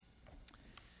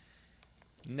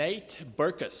Nate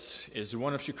Berkus is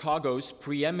one of Chicago's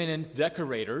preeminent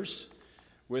decorators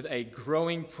with a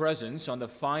growing presence on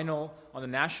the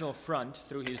national front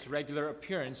through his regular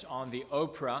appearance on the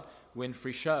Oprah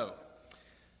Winfrey Show.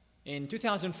 In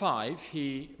 2005,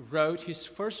 he wrote his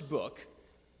first book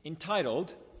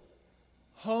entitled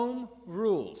Home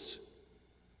Rules: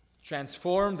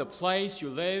 Transform the place you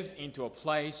live into a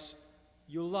place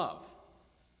you love.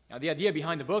 Now, the idea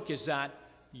behind the book is that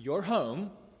your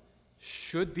home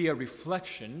should be a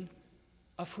reflection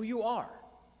of who you are.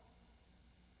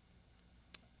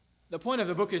 The point of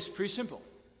the book is pretty simple.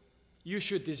 You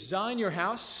should design your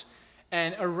house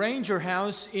and arrange your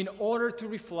house in order to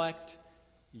reflect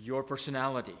your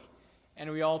personality. And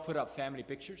we all put up family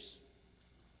pictures.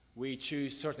 We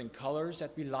choose certain colors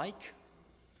that we like.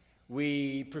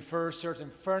 We prefer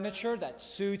certain furniture that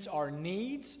suits our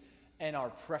needs and our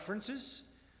preferences.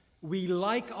 We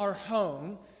like our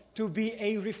home to be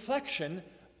a reflection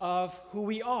of who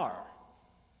we are,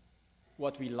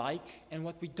 what we like and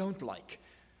what we don't like.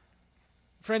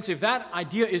 Friends, if that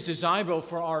idea is desirable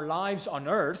for our lives on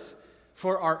earth,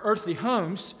 for our earthly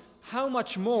homes, how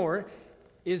much more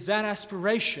is that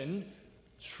aspiration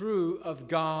true of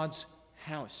God's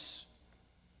house?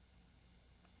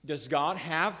 Does God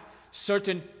have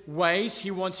certain ways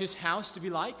He wants His house to be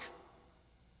like?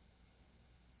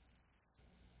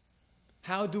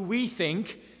 How do we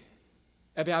think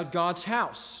about God's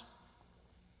house?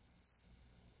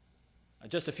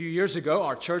 Just a few years ago,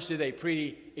 our church did a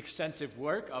pretty extensive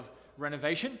work of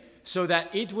renovation so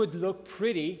that it would look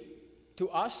pretty to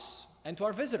us and to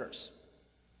our visitors.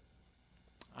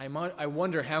 I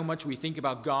wonder how much we think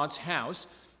about God's house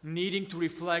needing to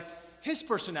reflect His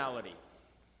personality.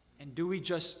 And do we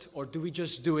just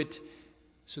do it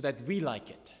so that we like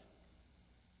it,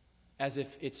 as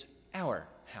if it's our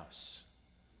house?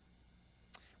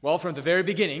 Well, from the very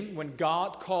beginning, when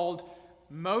God called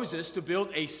Moses to build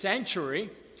a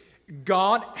sanctuary,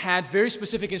 God had very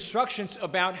specific instructions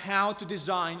about how to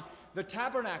design the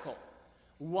tabernacle,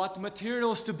 what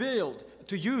materials to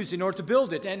use in order to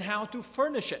build it, and how to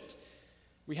furnish it.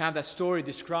 We have that story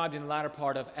described in the latter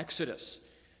part of Exodus.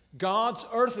 God's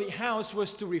earthly house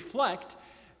was to reflect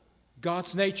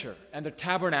God's nature and the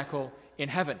tabernacle in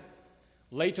heaven.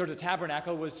 Later, the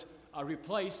tabernacle was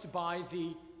replaced by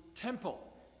the temple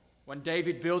when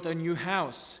David built a new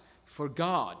house for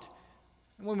God.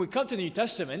 And when we come to the New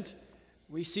Testament,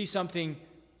 we see something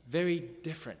very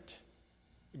different.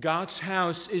 God's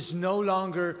house is no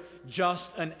longer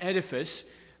just an edifice,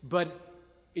 but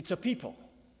it's a people.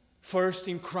 First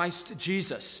in Christ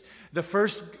Jesus.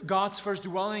 God's first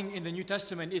dwelling in the New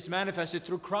Testament is manifested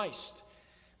through Christ.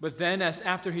 But then, as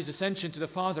after His ascension to the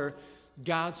Father,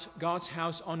 God's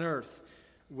house on earth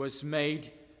was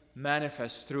made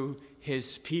manifest through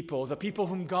His people, the people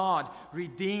whom God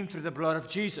redeemed through the blood of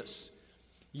Jesus.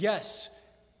 Yes,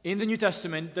 in the New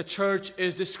Testament, the church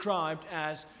is described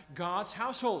as God's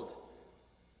household.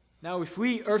 Now, if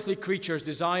we earthly creatures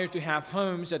desire to have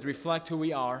homes that reflect who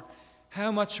we are,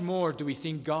 how much more do we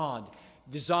think God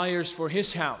desires for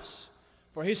His house,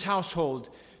 for His household,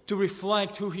 to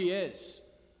reflect who He is?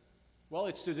 Well,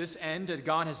 it's to this end that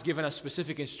God has given us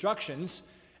specific instructions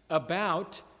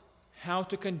about how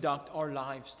to conduct our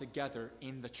lives together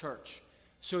in the church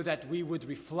so that we would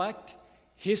reflect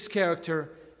His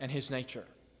character and His nature.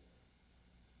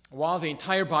 While the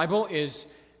entire Bible is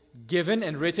given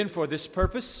and written for this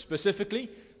purpose specifically,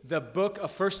 the book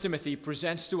of 1 Timothy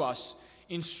presents to us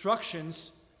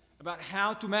instructions about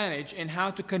how to manage and how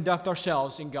to conduct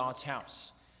ourselves in God's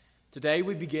house. Today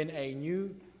we begin a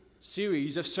new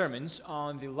series of sermons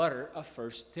on the letter of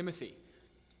 1 Timothy.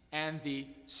 And the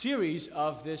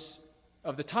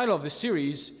title of the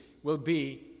series will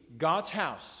be God's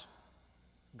House,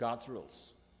 God's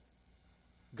Rules.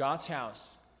 God's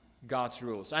House, God's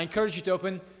Rules. I encourage you to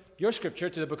open your scripture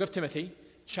to the book of Timothy,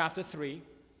 chapter 3.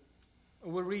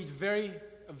 We'll read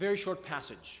a very short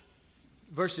passage,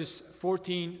 verses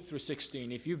 14 through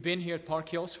 16. If you've been here at Park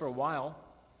Hills for a while,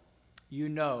 you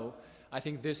know I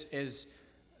think this is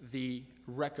the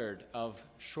record of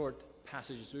short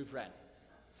passages we've read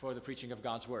for the preaching of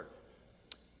God's Word.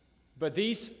 But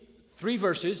these 3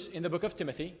 verses in the book of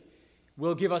Timothy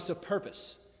will give us a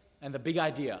purpose and the big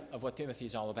idea of what Timothy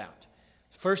is all about.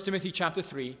 1 Timothy chapter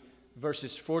 3,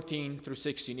 verses 14 through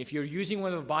 16. If you're using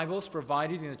one of the Bibles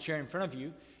provided in the chair in front of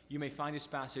you, you may find this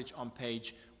passage on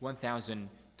page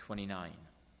 1029.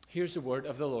 Here's the word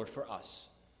of the Lord for us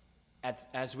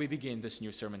as we begin this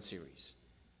new sermon series.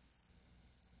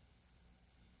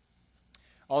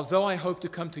 Although I hope to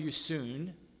come to you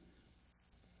soon,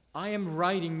 I am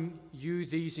writing you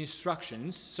these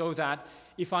instructions so that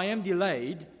if I am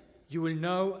delayed, you will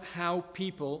know how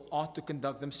people ought to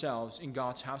conduct themselves in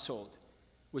God's household,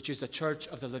 which is the church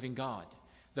of the living God,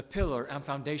 the pillar and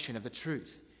foundation of the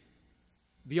truth.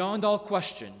 Beyond all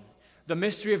question, the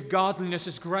mystery of godliness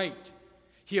is great.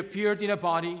 He appeared in a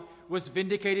body, was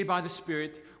vindicated by the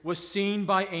Spirit, was seen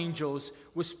by angels,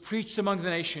 was preached among the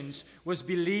nations, was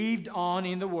believed on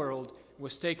in the world,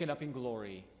 was taken up in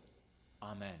glory.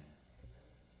 Amen.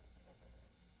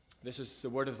 This is the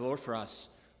word of the Lord for us.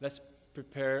 Let's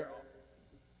prepare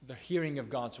the hearing of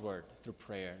God's word through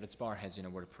prayer. Let's bow our heads in a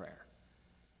word of prayer.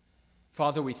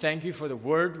 Father, we thank you for the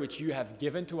word which you have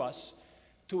given to us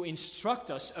to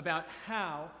instruct us about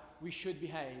how we should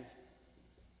behave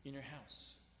in your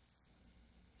house.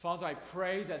 Father, I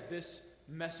pray that this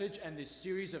message and this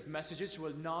series of messages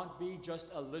will not be just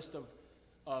a list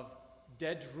of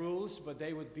dead rules, but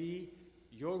they would be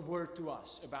your word to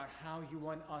us about how you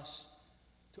want us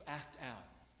to act out,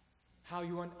 how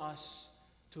you want us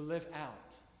to live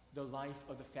out the life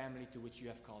of the family to which you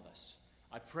have called us.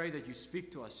 I pray that you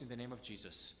speak to us in the name of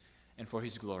Jesus and for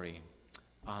his glory.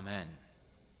 Amen.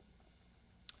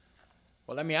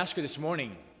 Well, let me ask you this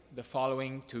morning the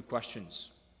following two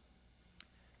questions.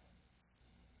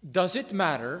 Does it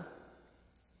matter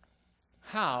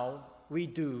how we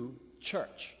do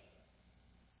church?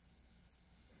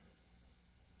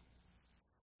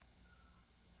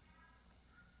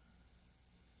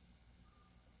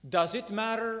 Does it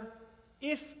matter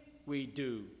if we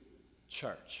do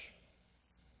church?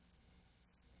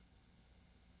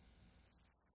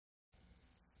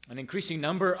 An increasing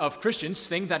number of Christians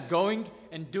think that going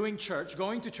to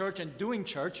church and doing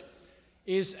church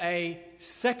is a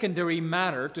secondary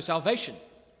matter to salvation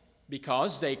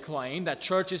because they claim that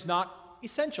church is not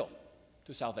essential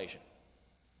to salvation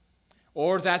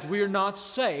or that we're not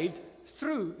saved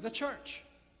through the church.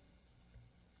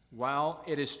 While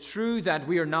it is true that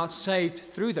we are not saved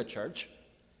through the church,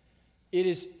 it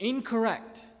is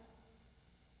incorrect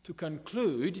to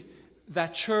conclude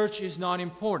that church is not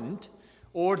important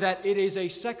or that it is a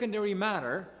secondary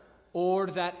matter or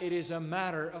that it is a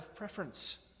matter of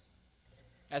preference.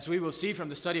 As we will see from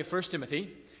the study of 1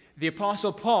 Timothy, the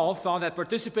Apostle Paul thought that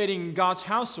participating in God's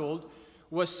household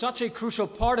was such a crucial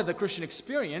part of the Christian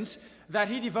experience that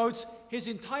he devotes this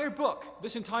entire book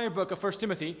of 1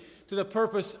 Timothy, to the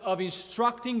purpose of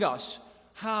instructing us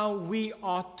how we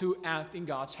ought to act in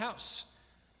God's house.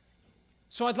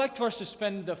 So I'd like for us to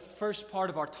spend the first part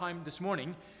of our time this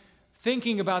morning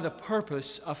thinking about the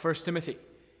purpose of 1 Timothy.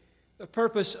 The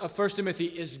purpose of 1 Timothy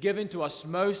is given to us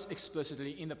most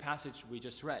explicitly in the passage we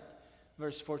just read,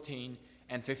 verse 14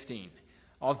 and 15.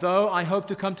 Although I hope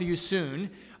to come to you soon,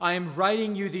 I am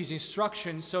writing you these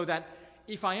instructions so that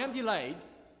if I am delayed,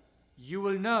 you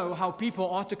will know how people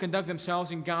ought to conduct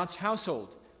themselves in God's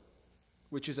household,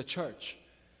 which is the church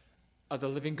of the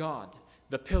living God,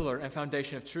 the pillar and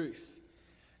foundation of truth.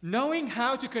 Knowing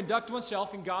how to conduct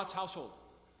oneself in God's household.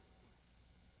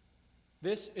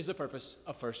 This is the purpose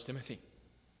of 1 Timothy.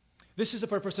 This is the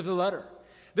purpose of the letter.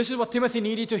 This is what Timothy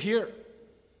needed to hear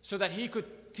so that he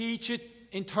could teach it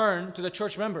in turn to the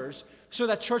church members, so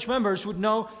that church members would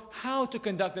know how to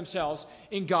conduct themselves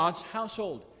in God's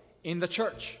household, in the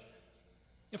church.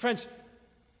 And friends,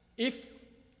 if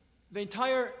the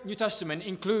entire New Testament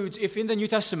includes, if in the New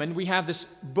Testament we have this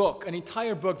book, an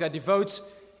entire book that devotes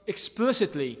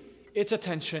explicitly its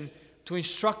attention to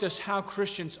instruct us how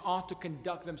Christians ought to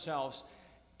conduct themselves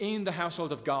in the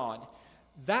household of God,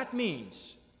 that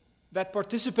means that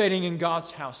participating in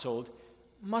God's household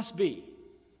must be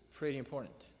pretty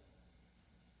important.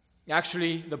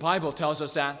 Actually, the Bible tells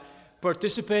us that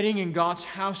participating in God's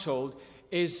household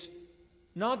is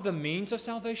not the means of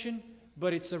salvation,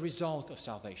 but it's the result of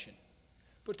salvation.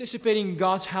 Participating in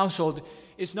God's household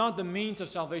is not the means of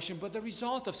salvation, but the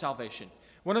result of salvation.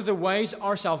 One of the ways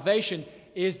our salvation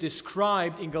is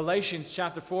described in Galatians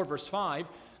chapter 4, verse 5,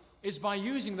 is by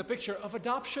using the picture of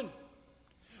adoption.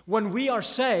 When we are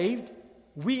saved,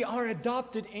 we are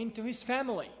adopted into his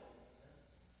family.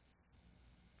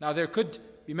 Now, there could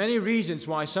be many reasons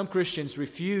why some Christians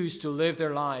refuse to live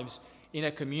their lives in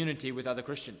a community with other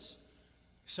Christians.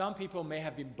 Some people may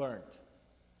have been burnt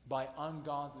by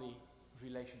ungodly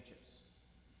relationships,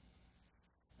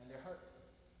 and they're hurt.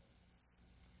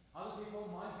 Other people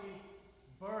might be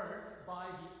burned by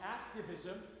the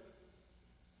activism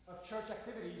of church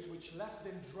activities which left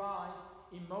them dry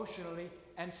emotionally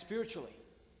and spiritually.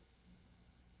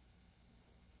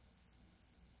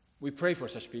 We pray for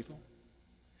such people.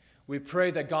 We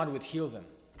pray that God would heal them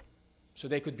so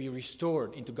they could be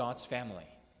restored into God's family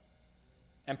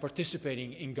and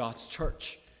participating in God's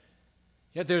church.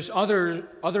 Yet there's other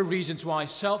reasons why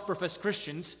self-professed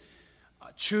Christians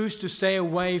choose to stay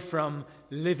away from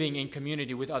living in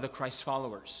community with other Christ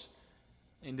followers.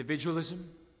 Individualism,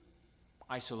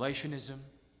 isolationism,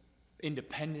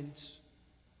 independence,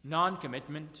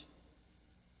 non-commitment,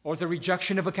 or the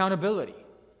rejection of accountability.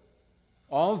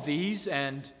 All these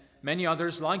and many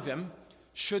others like them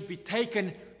should be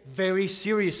taken very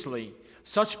seriously.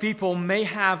 Such people may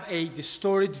have a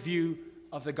distorted view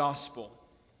of the gospel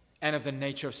and of the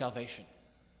nature of salvation.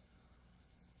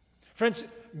 Friends,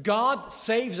 God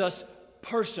saves us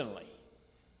personally,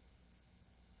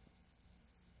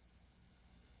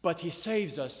 but He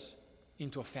saves us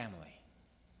into a family,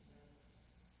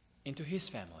 into His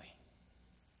family.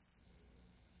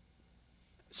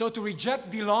 So to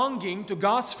reject belonging to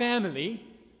God's family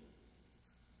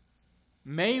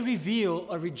may reveal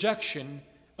a rejection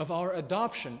of our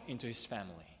adoption into His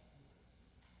family.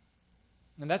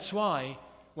 And that's why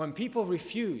when people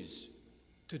refuse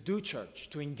to do church,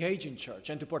 to engage in church,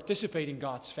 and to participate in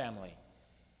God's family,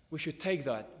 we should take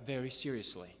that very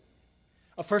seriously.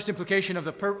 A first implication of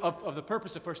the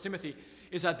purpose of 1 Timothy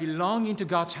is that belonging to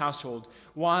God's household,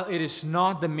 while it is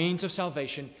not the means of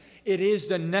salvation, it is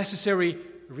the necessary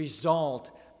result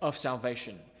of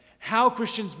salvation. How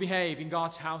Christians behave in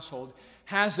God's household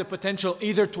has the potential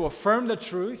either to affirm the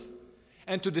truth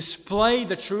and to display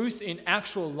the truth in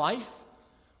actual life,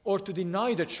 or to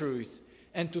deny the truth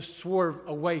and to swerve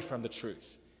away from the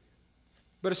truth.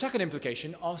 But a second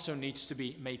implication also needs to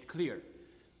be made clear.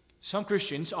 Some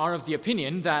Christians are of the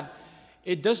opinion that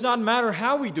it does not matter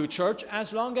how we do church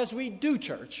as long as we do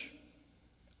church,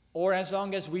 or as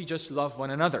long as we just love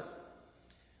one another.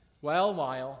 Well,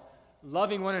 while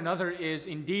loving one another is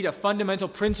indeed a fundamental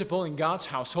principle in God's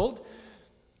household,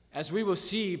 as we will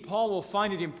see, Paul will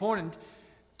find it important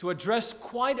to address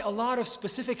quite a lot of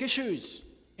specific issues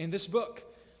in this book.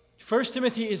 1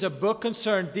 Timothy is a book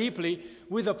concerned deeply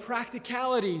with the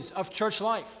practicalities of church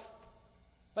life.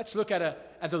 Let's look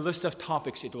at the list of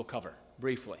topics it will cover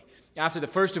briefly. After the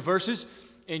first two verses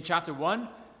in chapter 1,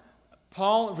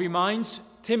 Paul reminds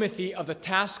Timothy of the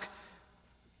task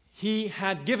he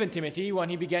had given Timothy when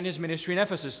he began his ministry in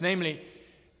Ephesus, namely,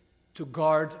 to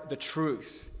guard the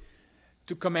truth.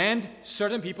 To command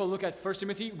certain people, look at 1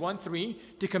 Timothy 1:3,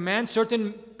 to command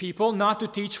certain people not to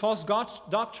teach false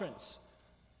doctrines.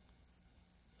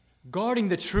 Guarding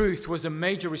the truth was a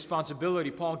major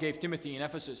responsibility Paul gave Timothy in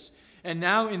Ephesus. And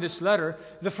now in this letter,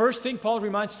 the first thing Paul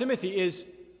reminds Timothy is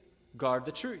guard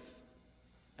the truth.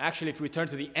 Actually, if we turn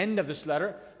to the end of this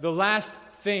letter, the last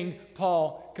thing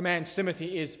Paul commands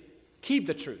Timothy is keep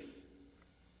the truth.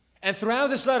 And throughout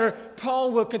this letter,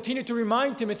 Paul will continue to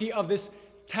remind Timothy of this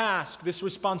task, this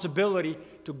responsibility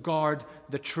to guard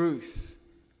the truth.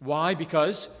 Why?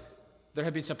 Because there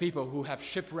have been some people who have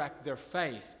shipwrecked their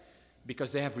faith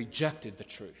because they have rejected the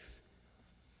truth.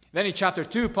 Then in chapter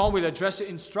 2, Paul will address the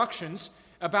instructions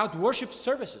about worship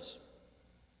services.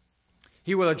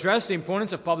 He will address the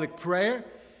importance of public prayer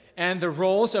and the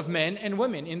roles of men and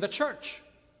women in the church.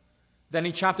 Then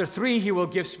in chapter 3, he will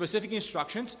give specific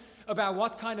instructions about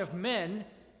what kind of men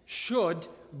should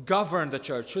govern the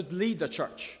church, should lead the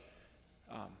church.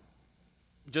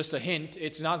 Just a hint,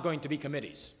 it's not going to be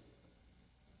committees.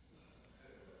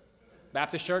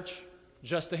 Baptist church,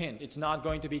 just a hint, it's not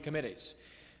going to be committees.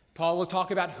 Paul will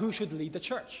talk about who should lead the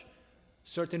church.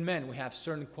 Certain men will have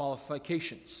certain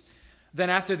qualifications. Then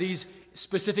after these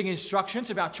specific instructions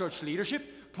about church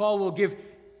leadership, Paul will give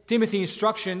Timothy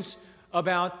instructions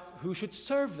about who should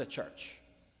serve the church.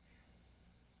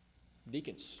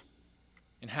 Deacons,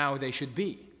 and how they should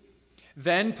be.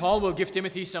 Then Paul will give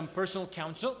Timothy some personal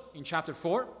counsel in chapter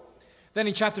 4. Then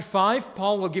in chapter 5,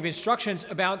 Paul will give instructions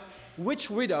about which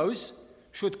widows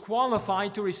should qualify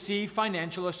to receive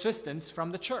financial assistance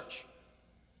from the church.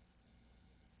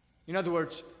 In other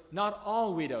words, not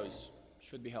all widows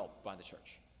should be helped by the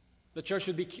church. The church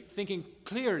should be thinking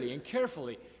clearly and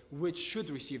carefully which should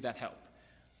receive that help.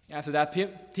 After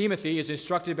that, Timothy is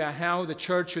instructed about how the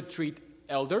church should treat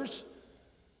elders.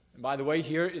 And by the way,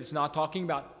 here it's not talking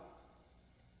about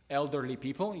elderly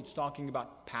people, it's talking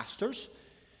about pastors.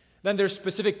 Then there's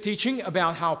specific teaching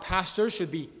about how pastors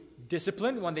should be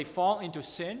disciplined when they fall into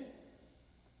sin.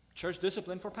 Church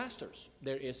discipline for pastors.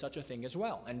 There is such a thing as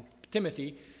well. And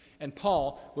Timothy and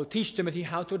Paul will teach Timothy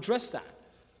how to address that.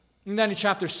 And then in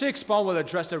chapter 6, Paul will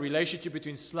address the relationship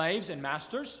between slaves and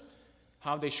masters,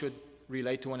 how they should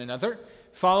relate to one another,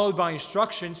 followed by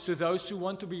instructions to those who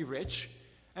want to be rich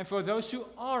and for those who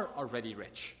are already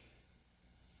rich.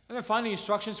 And then finally,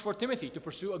 instructions for Timothy to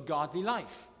pursue a godly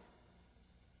life.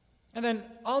 And then,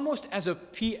 almost as a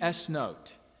P.S.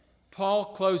 note, Paul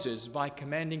closes by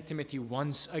commanding Timothy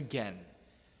once again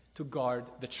to guard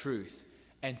the truth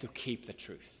and to keep the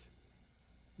truth.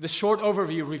 The short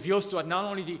overview reveals to us not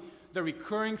only the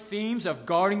recurring themes of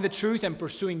guarding the truth and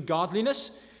pursuing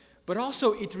godliness, but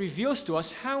also it reveals to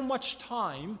us how much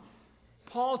time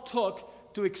Paul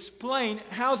took to explain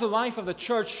how the life of the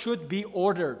church should be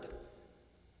ordered.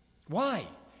 Why?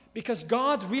 Because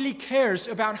God really cares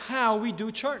about how we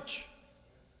do church.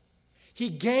 He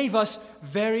gave us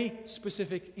very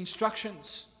specific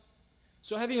instructions.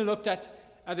 So having looked at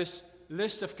this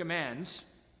list of commands,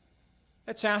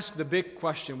 let's ask the big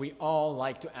question we all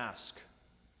like to ask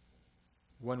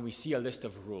when we see a list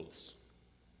of rules.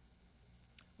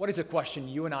 What is a question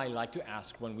you and I like to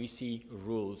ask when we see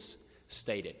rules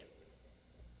stated?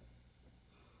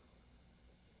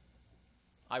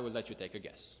 I will let you take a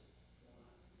guess.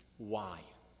 Why?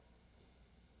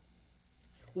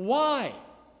 Why?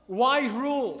 Why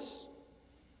rules?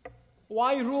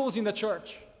 Why rules in the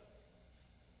church?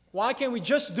 Why can't we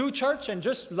just do church and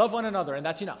just love one another and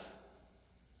that's enough?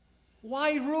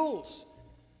 Why rules?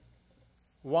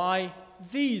 Why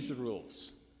these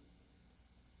rules?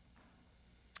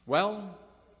 Well,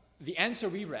 the answer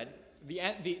we read,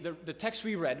 the text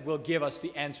we read will give us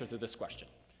the answer to this question.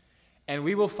 And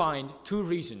we will find two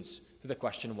reasons to the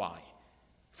question why.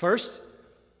 First,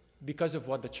 because of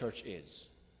what the church is.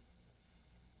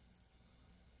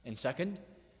 And second,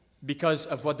 because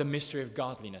of what the mystery of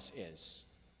godliness is.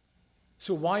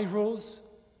 So why rules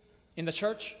in the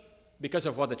church? Because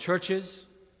of what the church is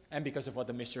and because of what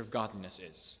the mystery of godliness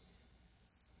is.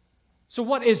 So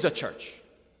what is the church?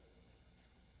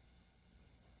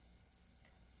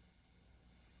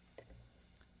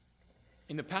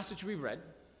 In the passage we read,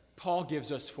 Paul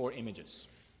gives us 4 images.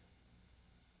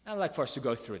 I'd like for us to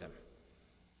go through them.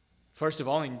 First of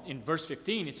all, in verse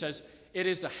 15, it says, it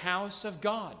is the house of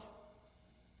God.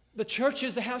 The church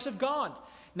is the house of God.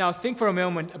 Now think for a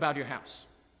moment about your house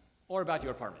or about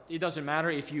your apartment. It doesn't matter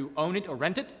if you own it or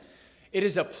rent it. It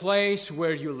is a place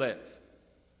where you live.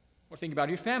 Or think about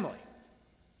your family.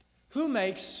 Who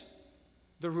makes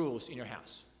the rules in your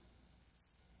house?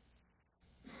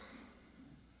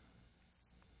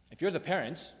 If you're the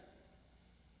parents,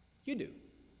 you do.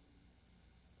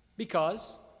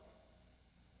 Because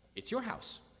it's your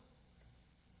house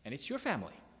and it's your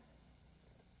family.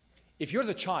 If you're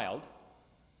the child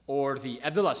or the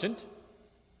adolescent,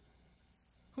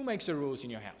 who makes the rules in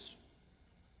your house?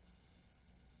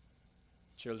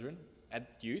 Children,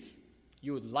 youth,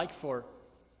 you would like for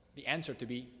the answer to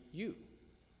be you.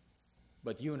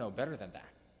 But you know better than that.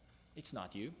 It's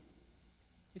not you.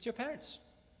 It's your parents.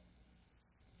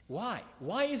 Why?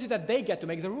 Why is it that they get to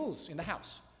make the rules in the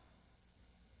house?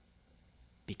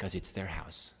 Because it's their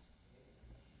house.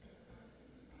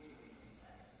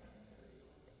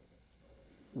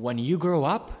 When you grow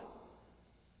up,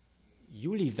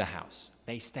 you leave the house.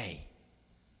 They stay.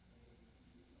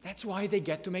 That's why they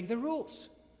get to make the rules.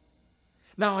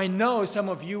 Now, I know some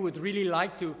of you would really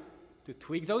like to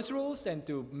tweak those rules and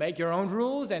to make your own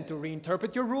rules and to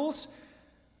reinterpret your rules.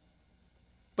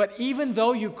 But even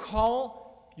though you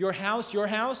call your house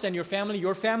and your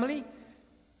family,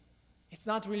 it's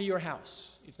not really your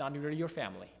house. It's not really your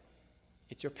family.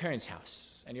 It's your parents'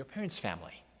 house and your parents'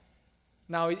 family.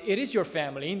 Now, it is your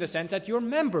family in the sense that you're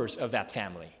members of that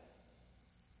family.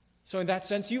 So in that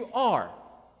sense, you are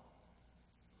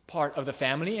part of the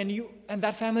family, and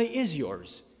that family is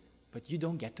yours. But you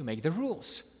don't get to make the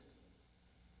rules.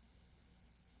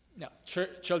 Now,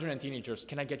 children and teenagers,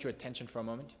 can I get your attention for a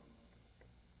moment?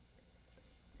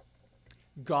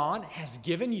 God has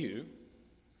given you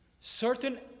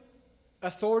certain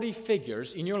authority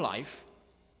figures in your life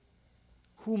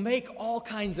who make all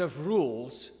kinds of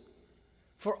rules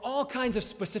for all kinds of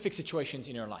specific situations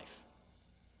in your life.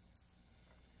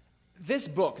 This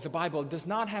book, the Bible, does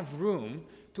not have room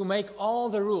to make all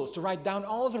the rules, to write down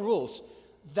all the rules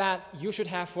that you should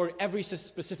have for every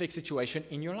specific situation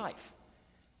in your life.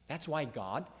 That's why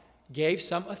God gave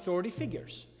some authority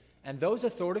figures, and those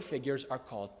authority figures are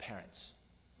called parents.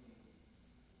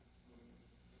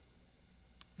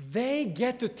 They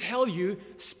get to tell you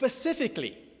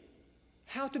specifically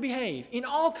how to behave in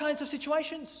all kinds of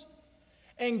situations.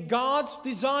 And God's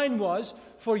design was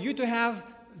for you to have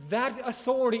that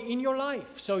authority in your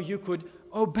life so you could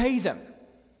obey them.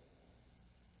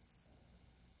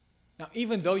 Now,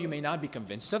 even though you may not be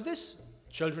convinced of this,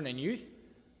 children and youth,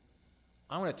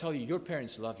 I want to tell you, your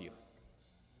parents love you,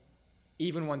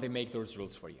 even when they make those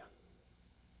rules for you.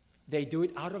 They do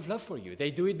it out of love for you. They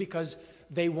do it because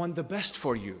they want the best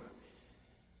for you.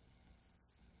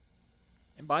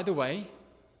 And by the way,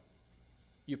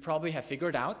 you probably have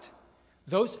figured out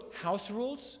those house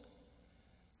rules,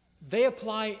 they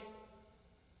apply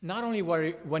not only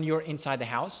when you're inside the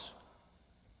house,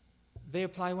 they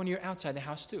apply when you're outside the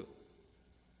house too.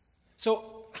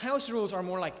 So house rules are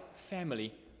more like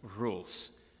family rules.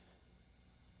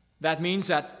 That means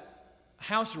that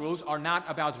house rules are not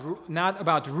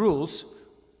about rules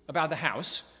about the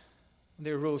house.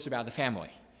 They're rules about the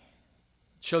family.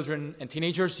 Children and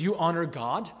teenagers, you honor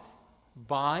God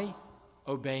by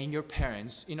obeying your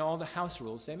parents in all the house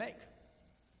rules they make.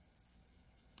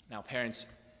 Now, parents,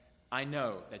 I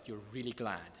know that you're really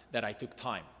glad that I took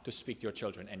time to speak to your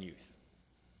children and youth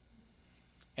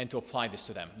and to apply this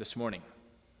to them this morning.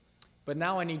 But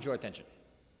now I need your attention.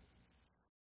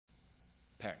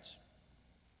 Parents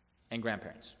and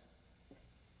grandparents.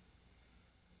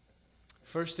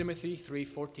 1 Timothy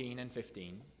 3:14 and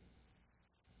 15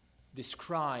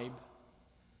 describe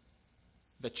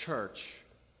the church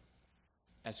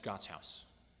as God's house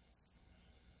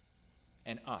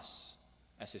and us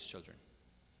as his children.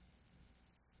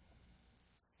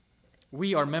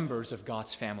 We are members of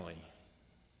God's family,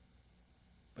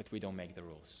 but we don't make the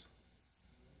rules.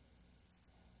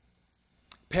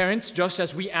 Parents, just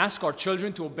as we ask our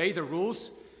children to obey the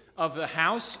rules of the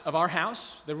house, of our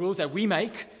house, the rules that we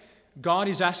make, God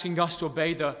is asking us to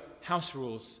obey the house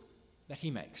rules that he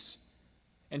makes.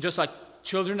 And just like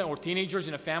children or teenagers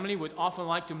in a family would often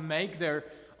like to make their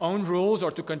own rules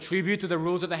or to contribute to the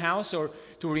rules of the house or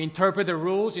to reinterpret the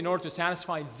rules in order to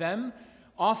satisfy them,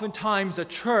 oftentimes the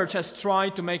church has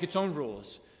tried to make its own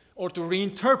rules or to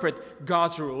reinterpret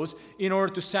God's rules in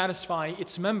order to satisfy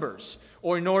its members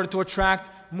or in order to attract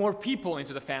more people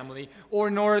into the family or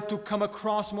in order to come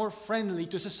across more friendly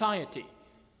to society.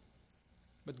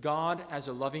 But God, as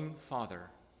a loving Father,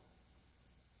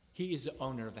 he is the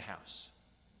owner of the house.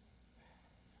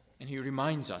 And he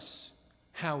reminds us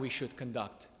how we should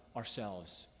conduct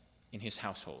ourselves in his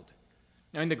household.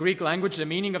 Now, in the Greek language, the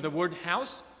meaning of the word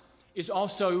house is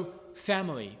also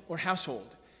family or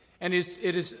household. And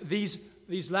it is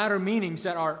these latter meanings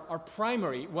that are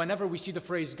primary whenever we see the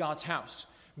phrase God's house.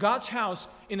 God's house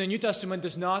in the New Testament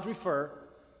does not refer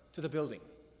to the building.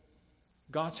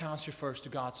 God's house refers to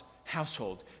God's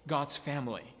household, God's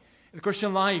family. The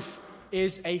Christian life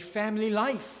is a family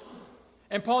life.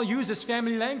 And Paul uses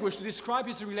family language to describe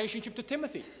his relationship to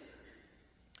Timothy.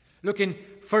 Look in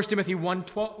 1 Timothy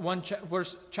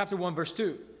chapter 1, verse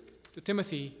 2. To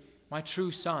Timothy, my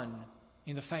true son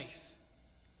in the faith.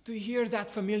 Do you hear that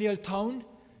familiar tone?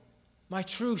 My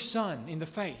true son in the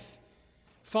faith.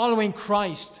 Following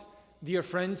Christ, dear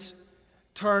friends,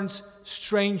 turns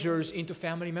strangers into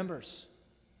family members.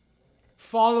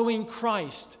 Following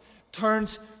Christ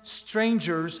turns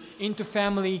strangers into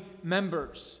family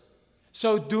members.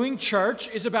 So doing church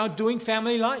is about doing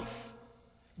family life,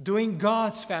 doing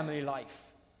God's family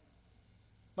life.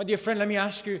 My dear friend, let me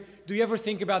ask you, do you ever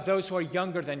think about those who are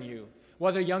younger than you,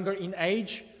 whether younger in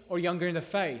age or younger in the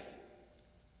faith,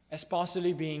 as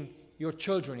possibly being your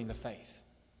children in the faith?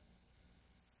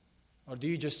 Or do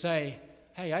you just say,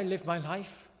 hey, I live my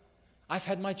life, I've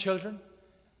had my children,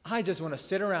 I just want to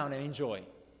sit around and enjoy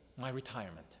my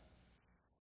retirement?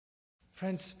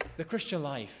 Friends, the Christian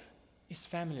life is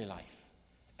family life.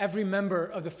 Every member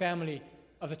of the family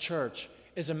of the church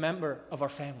is a member of our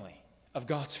family, of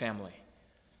God's family.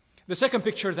 The second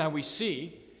picture that we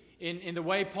see in the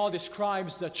way Paul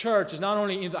describes the church is not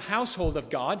only in the household of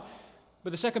God,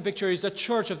 but the second picture is the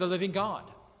church of the living God.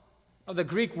 Now, the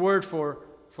Greek word for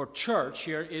church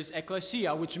here is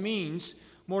ekklesia, which means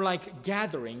more like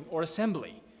gathering or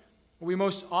assembly. We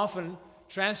most often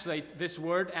translate this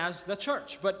word as the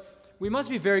church, but we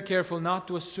must be very careful not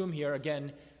to assume here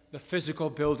again the physical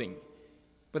building,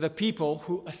 but the people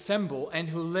who assemble and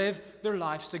who live their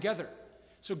lives together.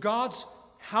 So God's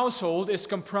household is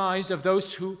comprised of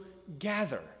those who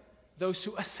gather, those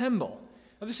who assemble.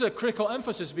 Now, this is a critical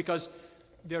emphasis because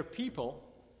there are people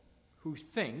who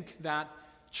think that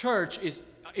church is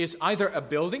either a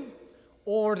building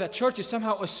or that church is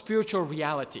somehow a spiritual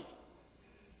reality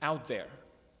out there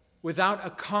without a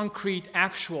concrete,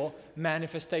 actual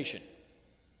manifestation.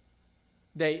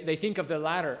 They think of the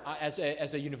latter as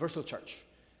a universal church.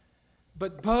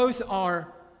 But both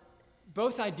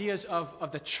ideas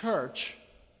of the church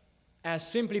as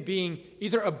simply being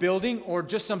either a building or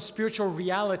just some spiritual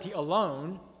reality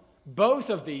alone, both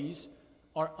of these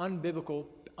are unbiblical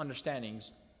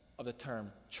understandings of the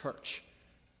term church.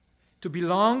 To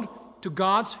belong to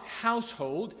God's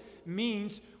household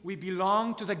means we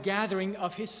belong to the gathering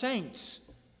of his saints.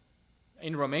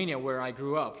 In Romania, where I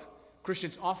grew up,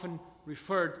 Christians often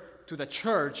referred to the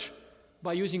church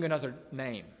by using another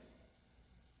name.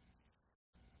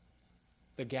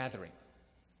 The gathering.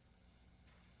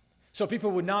 So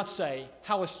people would not say,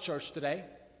 how is church today?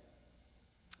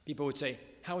 People would say,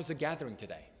 how is the gathering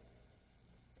today?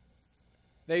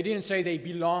 They didn't say they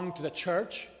belong to the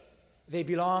church. They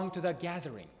belong to the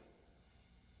gathering.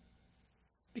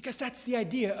 Because that's the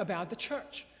idea about the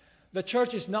church. The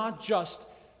church is not just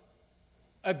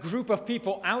a group of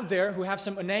people out there who have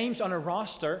some names on a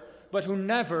roster, but who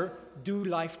never do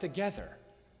life together.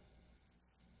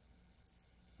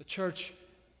 The church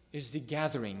is the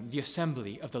gathering, the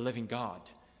assembly of the living God.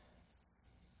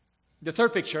 The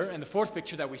third picture and the fourth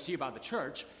picture that we see about the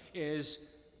church is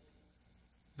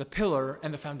the pillar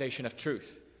and the foundation of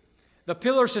truth. The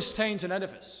pillar sustains an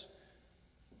edifice.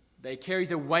 They carry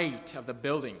the weight of the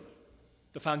building.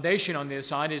 The foundation on the other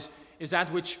side is that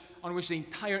on which the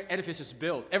entire edifice is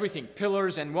built. Everything,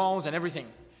 pillars and walls and everything.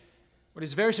 What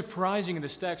is very surprising in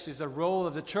this text is the role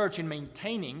of the church in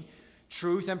maintaining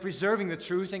truth and preserving the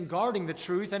truth and guarding the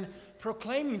truth and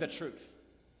proclaiming the truth.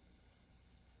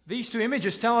 These two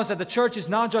images tell us that the church is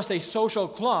not just a social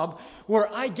club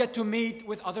where I get to meet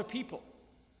with other people.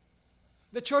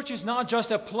 The church is not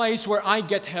just a place where I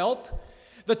get help.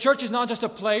 The church is not just a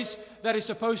place that is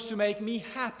supposed to make me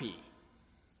happy.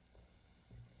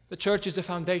 The church is the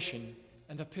foundation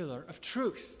and the pillar of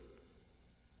truth.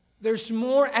 There's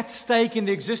more at stake in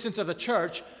the existence of the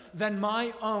church than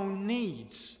my own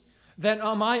needs, than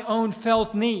my own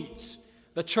felt needs.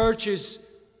 The church is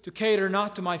to cater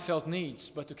not to my felt needs,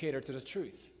 but to cater to the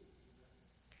truth.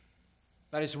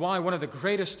 That is why one of the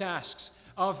greatest tasks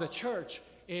of the church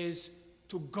is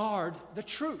to guard the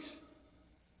truth.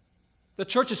 The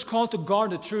church is called to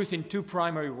guard the truth in two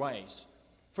primary ways.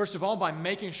 First of all, by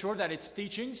making sure that its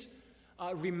teachings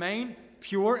remain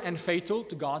pure and faithful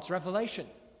to God's revelation.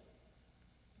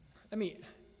 Let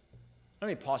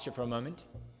me pause here for a moment.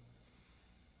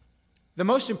 The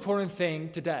most important thing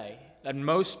today that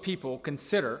most people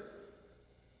consider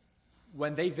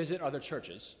when they visit other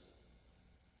churches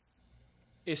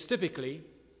is typically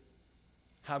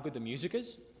how good the music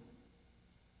is,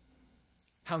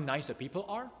 how nice the people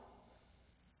are,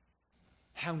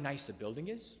 how nice the building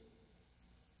is,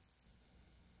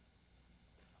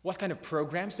 what kind of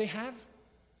programs they have.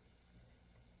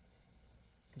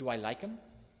 Do I like them?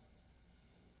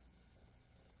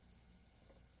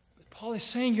 But Paul is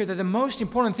saying here that the most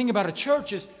important thing about a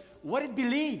church is what it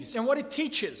believes and what it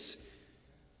teaches.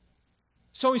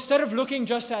 So instead of looking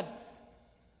just at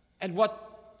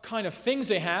what kind of things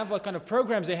they have, what kind of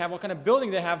programs they have, what kind of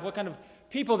building they have, what kind of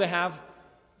people they have,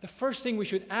 the first thing we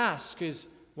should ask is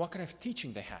what kind of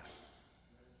teaching they have.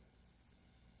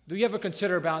 Do you ever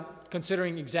consider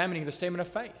examining the statement of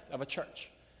faith of a church?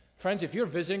 Friends, if you're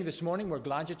visiting this morning, we're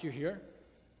glad that you're here.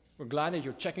 We're glad that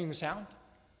you're checking this out.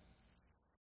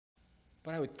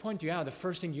 But I would point you out, the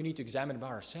first thing you need to examine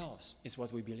about ourselves is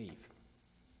what we believe.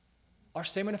 Our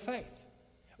statement of faith.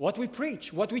 What we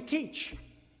preach, what we teach.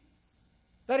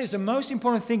 That is the most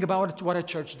important thing about what a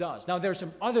church does. Now, there are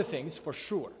some other things for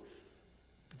sure.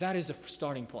 But that is the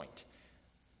starting point.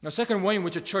 Now, the second way in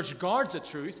which a church guards the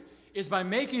truth is by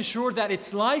making sure that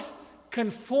its life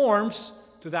conforms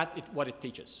to what it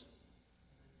teaches.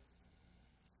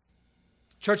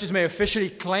 Churches may officially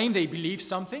claim they believe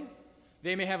something.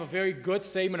 They may have a very good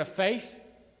statement of faith,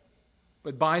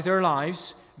 but by their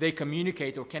lives, they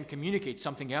communicate or can communicate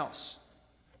something else.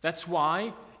 That's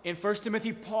why in 1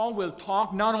 Timothy, Paul will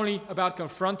talk not only about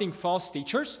confronting false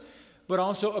teachers, but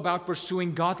also about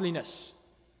pursuing godliness.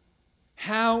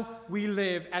 How we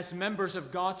live as members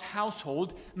of God's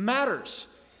household matters.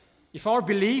 If our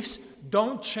beliefs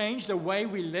don't change the way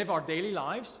we live our daily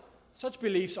lives, such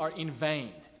beliefs are in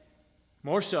vain.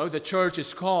 More so, the church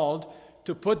is called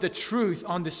to put the truth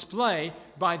on display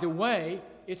by the way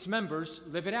its members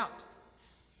live it out.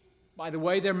 By the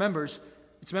way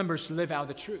its members live out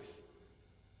the truth.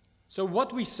 So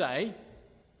what we say,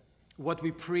 what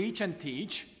we preach and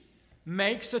teach,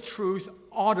 makes the truth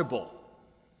audible.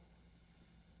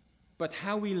 But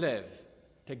how we live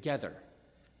together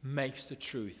makes the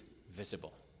truth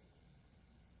visible.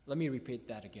 Let me repeat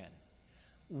that again.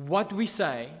 What we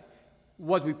say,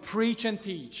 what we preach and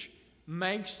teach,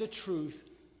 makes the truth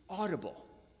audible.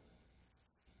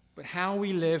 But how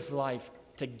we live life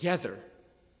together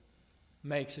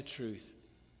makes the truth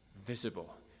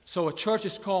visible. So a church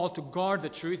is called to guard the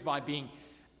truth by being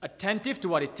attentive to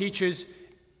what it teaches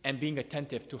and being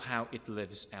attentive to how it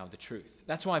lives out the truth.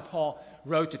 That's why Paul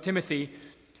wrote to Timothy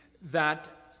that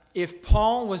if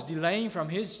Paul was delaying from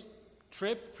his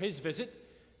trip, his visit,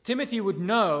 Timothy would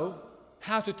know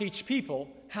how to teach people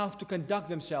how to conduct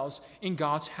themselves in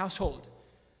God's household.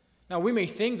 Now, we may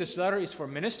think this letter is for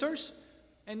ministers,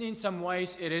 and in some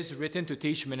ways it is written to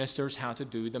teach ministers how to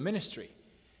do the ministry.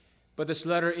 But this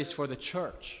letter is for the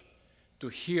church, to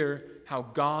hear how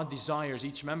God desires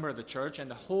each member of the church and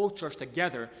the whole church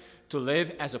together to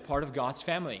live as a part of God's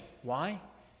family. Why?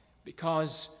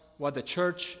 Because of what the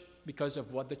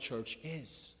church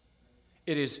is.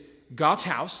 It is God's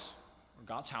house, or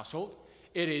God's household.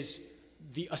 It is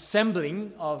the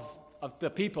assembling of the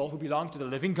people who belong to the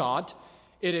living God.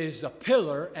 It is a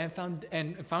pillar and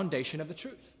foundation of the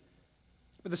truth.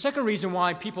 But the second reason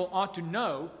why people ought to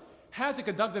know how to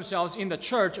conduct themselves in the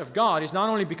church of God is not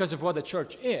only because of what the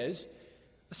church is.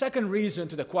 The second reason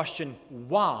to the question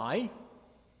why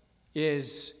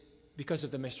is because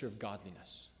of the mystery of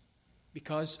godliness.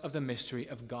 Because of the mystery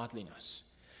of godliness.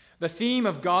 The theme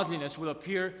of godliness will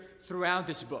appear throughout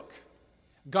this book.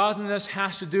 Godliness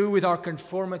has to do with our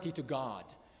conformity to God.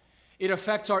 It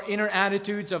affects our inner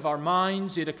attitudes of our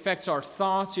minds. It affects our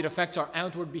thoughts. It affects our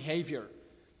outward behavior.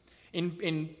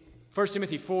 In 1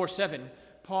 Timothy 4:7,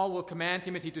 Paul will command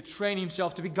Timothy to train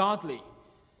himself to be godly.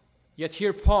 Yet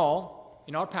here Paul,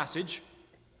 in our passage,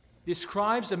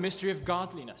 describes the mystery of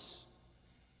godliness.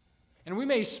 And we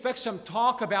may expect some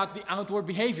talk about the outward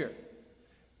behavior.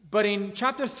 But in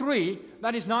chapter 3,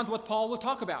 that is not what Paul will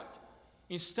talk about.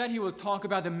 Instead, he will talk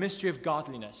about the mystery of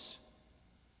godliness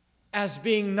as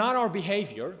being not our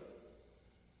behavior,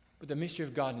 but the mystery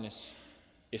of godliness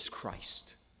is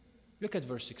Christ. Look at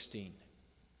verse 16.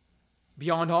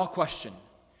 Beyond all question,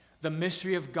 the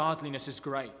mystery of godliness is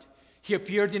great. He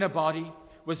appeared in a body,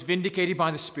 was vindicated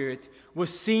by the Spirit,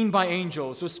 was seen by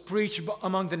angels, was preached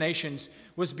among the nations,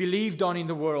 was believed on in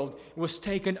the world, was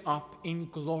taken up in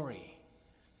glory.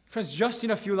 Friends, just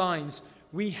in a few lines,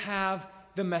 we have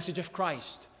the message of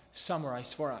Christ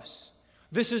summarized for us.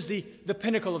 This is the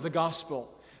pinnacle of the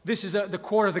gospel. This is the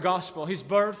core of the gospel. His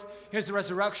birth, his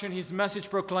resurrection, his message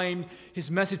proclaimed, his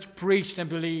message preached and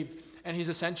believed, and his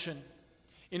ascension.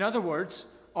 In other words,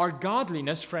 our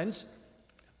godliness, friends,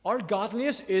 our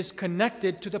godliness is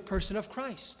connected to the person of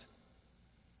Christ,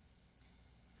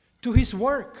 to his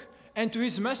work, and to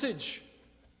his message.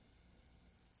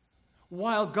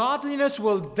 While godliness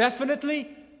will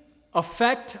definitely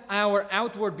affect our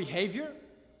outward behavior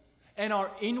and our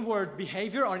inward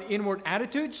behavior, our inward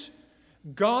attitudes,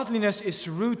 godliness is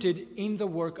rooted in the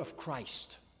work of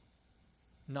Christ,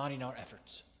 not in our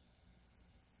efforts.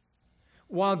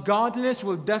 While godliness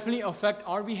will definitely affect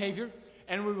our behavior,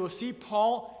 and we will see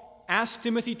Paul ask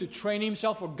Timothy to train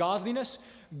himself for godliness,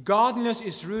 godliness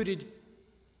is rooted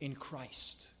in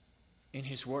Christ, in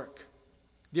his work.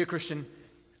 Dear Christian,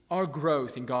 our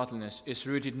growth in godliness is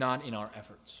rooted not in our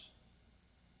efforts,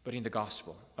 but in the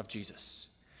gospel of Jesus.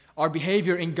 Our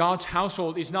behavior in God's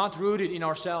household is not rooted in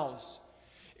ourselves.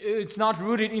 It's not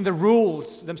rooted in the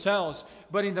rules themselves,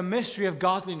 but in the mystery of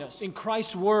godliness, in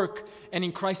Christ's work and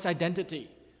in Christ's identity.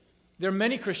 There are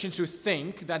many Christians who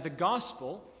think that the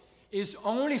gospel is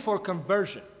only for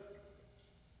conversion.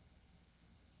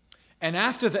 And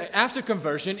after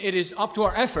conversion, it is up to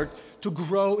our effort to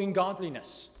grow in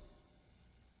godliness.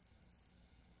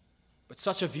 But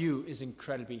such a view is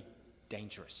incredibly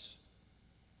dangerous.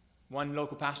 One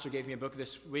local pastor gave me a book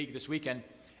this weekend,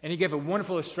 and he gave a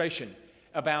wonderful illustration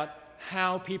about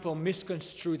how people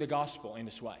misconstrue the gospel in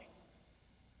this way.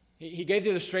 He gave the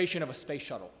illustration of a space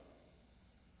shuttle.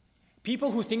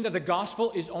 People who think that the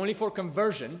gospel is only for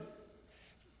conversion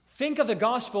think of the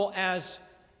gospel as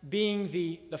being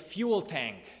the fuel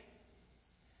tank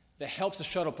that helps the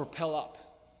shuttle propel up,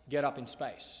 get up in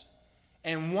space.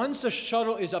 And once the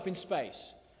shuttle is up in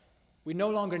space, we no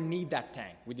longer need that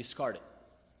tank. We discard it.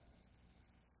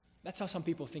 That's how some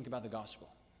people think about the gospel.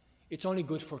 It's only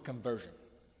good for conversion.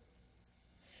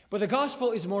 But the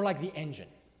gospel is more like the engine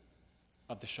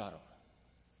of the shuttle.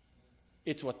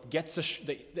 It's what gets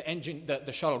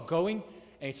the shuttle going,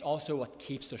 and it's also what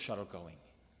keeps the shuttle going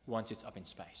once it's up in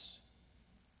space.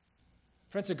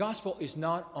 Friends, the gospel is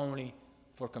not only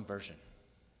for conversion.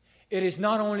 It is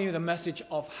not only the message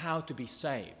of how to be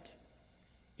saved.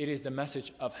 It is the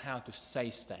message of how to stay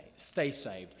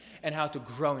saved, and how to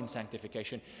grow in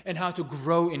sanctification, and how to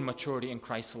grow in maturity in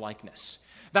Christ's likeness.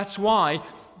 That's why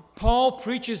Paul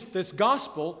preaches this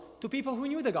gospel to people who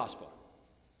knew the gospel,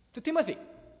 to Timothy.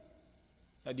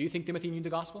 Now, do you think Timothy knew the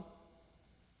gospel?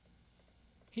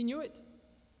 He knew it.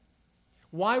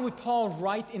 Why would Paul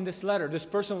write in this letter, this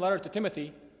personal letter to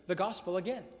Timothy, the gospel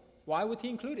again? Why would he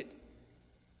include it?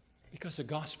 Because the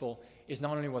gospel is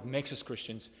not only what makes us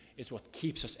Christians, it's what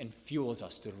keeps us and fuels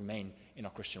us to remain in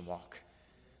our Christian walk.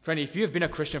 Friend, if you have been a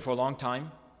Christian for a long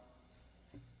time,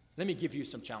 let me give you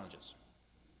some challenges.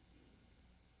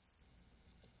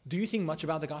 Do you think much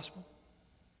about the gospel?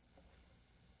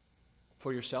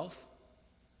 For yourself?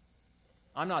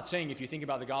 I'm not saying if you think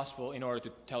about the gospel in order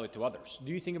to tell it to others.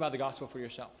 Do you think about the gospel for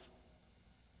yourself?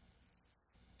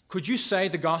 Could you say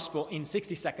the gospel in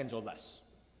 60 seconds or less?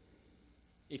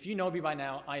 If you know me by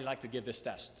now, I like to give this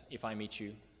test if I meet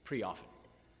you pretty often.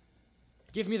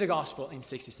 Give me the gospel in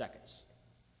 60 seconds.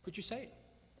 Could you say it?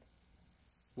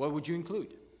 What would you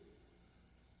include?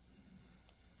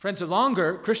 Friends, the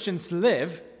longer Christians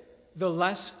live, the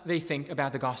less they think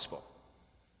about the gospel.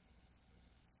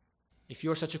 If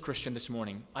you're such a Christian this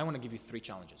morning, I want to give you 3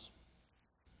 challenges.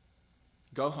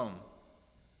 Go home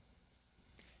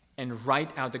and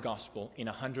write out the gospel in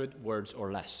 100 words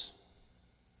or less.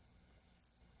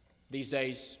 These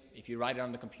days, if you write it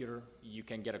on the computer, you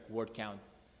can get a word count.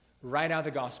 Write out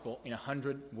the gospel in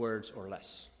 100 words or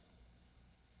less.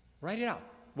 Write it out.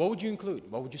 What would you include?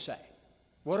 What would you say?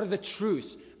 What are the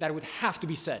truths that would have to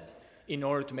be said in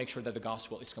order to make sure that the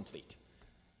gospel is complete?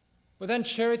 Well, then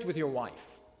share it with your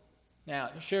wife. Now,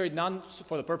 share it not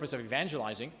for the purpose of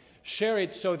evangelizing. Share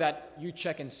it so that you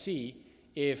check and see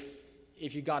if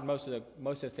you got most of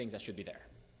the things that should be there.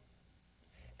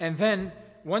 And then,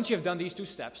 once you have done these 2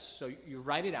 steps, so you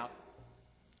write it out,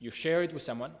 you share it with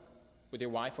someone, with your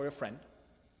wife or your friend,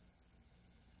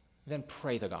 then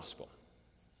pray the gospel.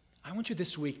 I want you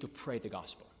this week to pray the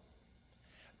gospel.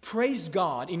 Praise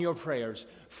God in your prayers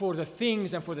for the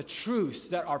things and for the truths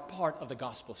that are part of the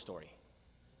gospel story.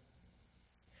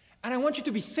 And I want you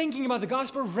to be thinking about the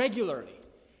gospel regularly.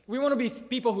 We want to be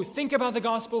people who think about the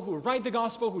gospel, who write the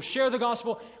gospel, who share the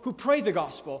gospel, who pray the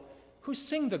gospel, who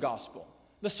sing the gospel.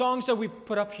 The songs that we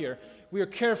put up here, we are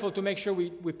careful to make sure we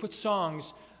put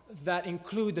songs that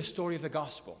include the story of the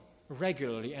gospel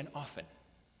regularly and often.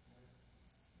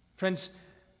 Friends,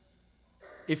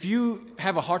 if you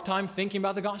have a hard time thinking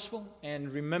about the gospel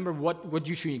and remember what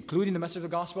you should include in the message of the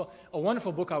gospel, a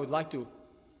wonderful book I would like to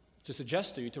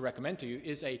suggest to you, to recommend to you,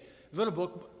 is a little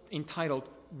book entitled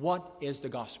What is the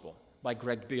Gospel by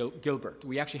Greg Gilbert.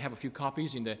 We actually have a few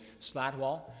copies in the slat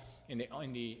wall in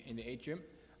the atrium.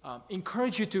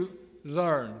 Encourage you to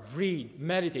learn, read,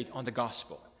 meditate on the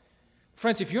gospel.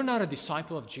 Friends, if you're not a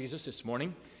disciple of Jesus this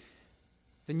morning,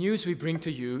 the news we bring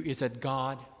to you is that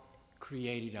God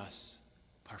created us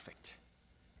perfect.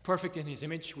 Perfect in His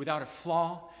image, without a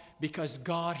flaw, because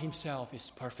God Himself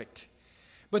is perfect.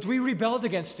 But we rebelled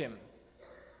against Him.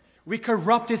 We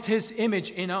corrupted His image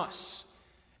in us.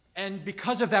 And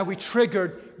because of that, we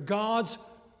triggered God's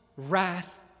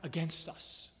wrath against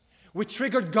us. We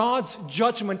triggered God's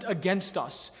judgment against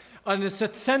us. And the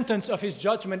sentence of His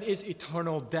judgment is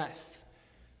eternal death.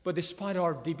 But despite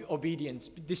our disobedience,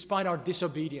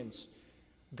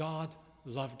 God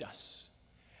loved us.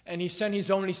 And He sent His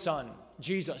only Son,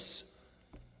 Jesus,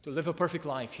 to live a perfect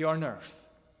life here on earth.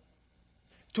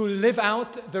 To live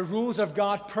out the rules of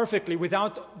God perfectly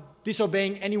without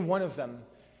disobeying any one of them.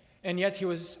 And yet He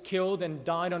was killed and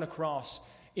died on a cross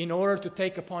in order to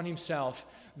take upon Himself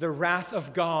the wrath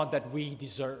of God that we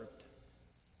deserved.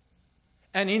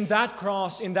 And in that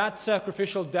cross, in that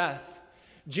sacrificial death,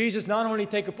 Jesus not only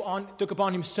took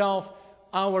upon Himself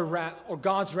our wrath, or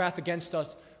God's wrath against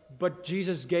us, but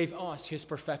Jesus gave us His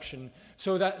perfection,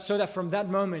 so that from that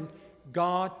moment,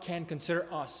 God can consider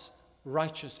us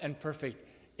righteous and perfect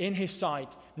in His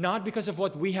sight, not because of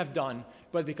what we have done,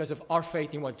 but because of our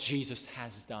faith in what Jesus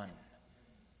has done.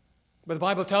 But the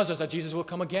Bible tells us that Jesus will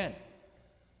come again.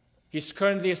 He's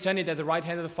currently ascended at the right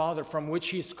hand of the Father, from which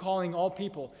He is calling all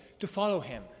people to follow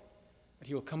Him. But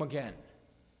He will come again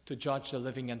to judge the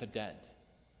living and the dead,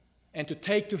 and to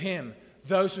take to Him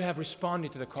those who have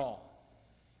responded to the call.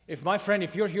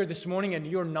 If you're here this morning and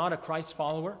you're not a Christ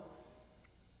follower,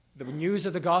 the news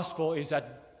of the gospel is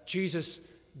that Jesus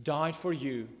died for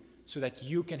you so that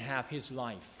you can have His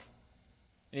life.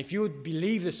 And if you would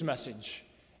believe this message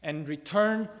and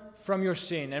return from your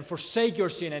sin and forsake your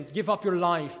sin and give up your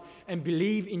life and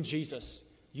believe in Jesus,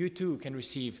 you too can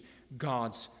receive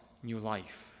God's new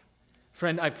life.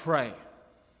 Friend, I pray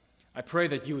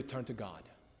that you would turn to God.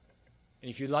 And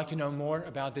if you'd like to know more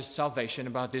about this salvation,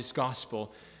 about this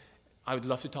gospel, I would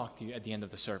love to talk to you at the end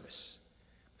of the service.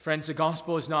 Friends, the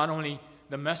gospel is not only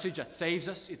the message that saves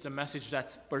us, it's a message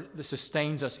that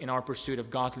sustains us in our pursuit of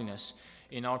godliness,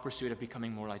 in our pursuit of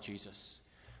becoming more like Jesus.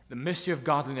 The mystery of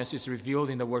godliness is revealed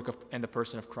in the work and the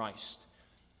person of Christ.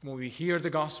 When we hear the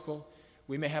gospel,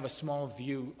 we may have a small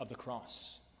view of the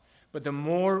cross. But the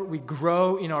more we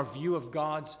grow in our view of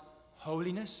God's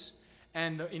holiness,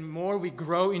 and the more we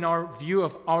grow in our view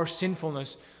of our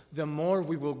sinfulness, the more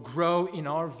we will grow in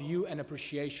our view and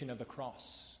appreciation of the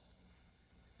cross.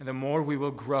 And the more we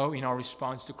will grow in our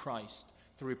response to Christ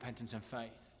through repentance and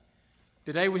faith.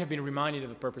 Today we have been reminded of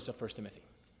the purpose of 1 Timothy.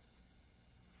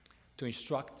 To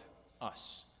instruct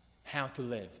us how to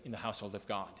live in the household of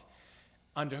God.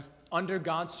 Under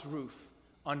God's roof,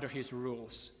 under His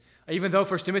rules. Even though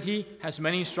 1 Timothy has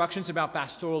many instructions about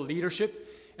pastoral leadership,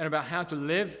 and about how to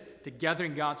live together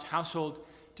in God's household,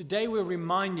 today we'll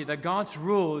remind you that God's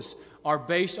rules are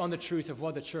based on the truth of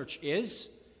what the church is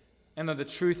and on the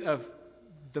truth of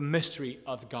the mystery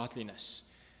of godliness.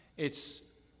 It's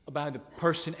about the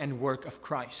person and work of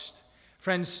Christ.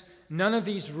 Friends, none of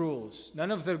these rules,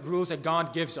 none of the rules that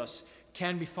God gives us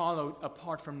can be followed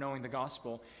apart from knowing the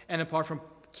gospel and apart from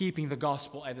keeping the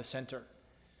gospel at the center.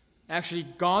 Actually,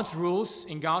 God's rules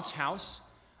in God's house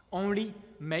only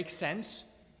make sense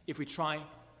if we try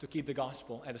to keep the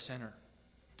gospel at the center.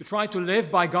 To try to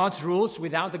live by God's rules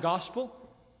without the gospel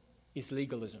is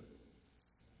legalism.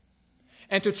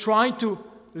 And to try to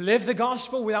live the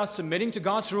gospel without submitting to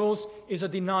God's rules is a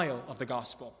denial of the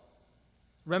gospel.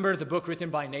 Remember the book written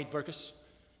by Nate Berkus?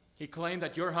 He claimed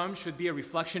that your home should be a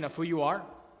reflection of who you are.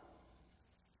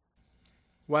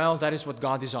 Well, that is what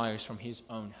God desires from his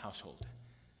own household.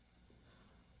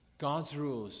 God's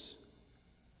rules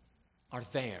are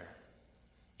there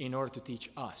in order to teach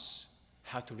us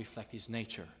how to reflect his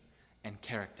nature and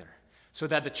character, so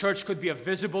that the church could be a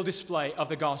visible display of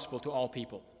the gospel to all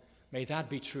people. May that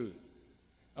be true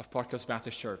of Park Hills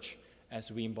Baptist Church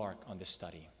as we embark on this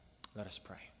study. Let us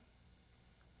pray.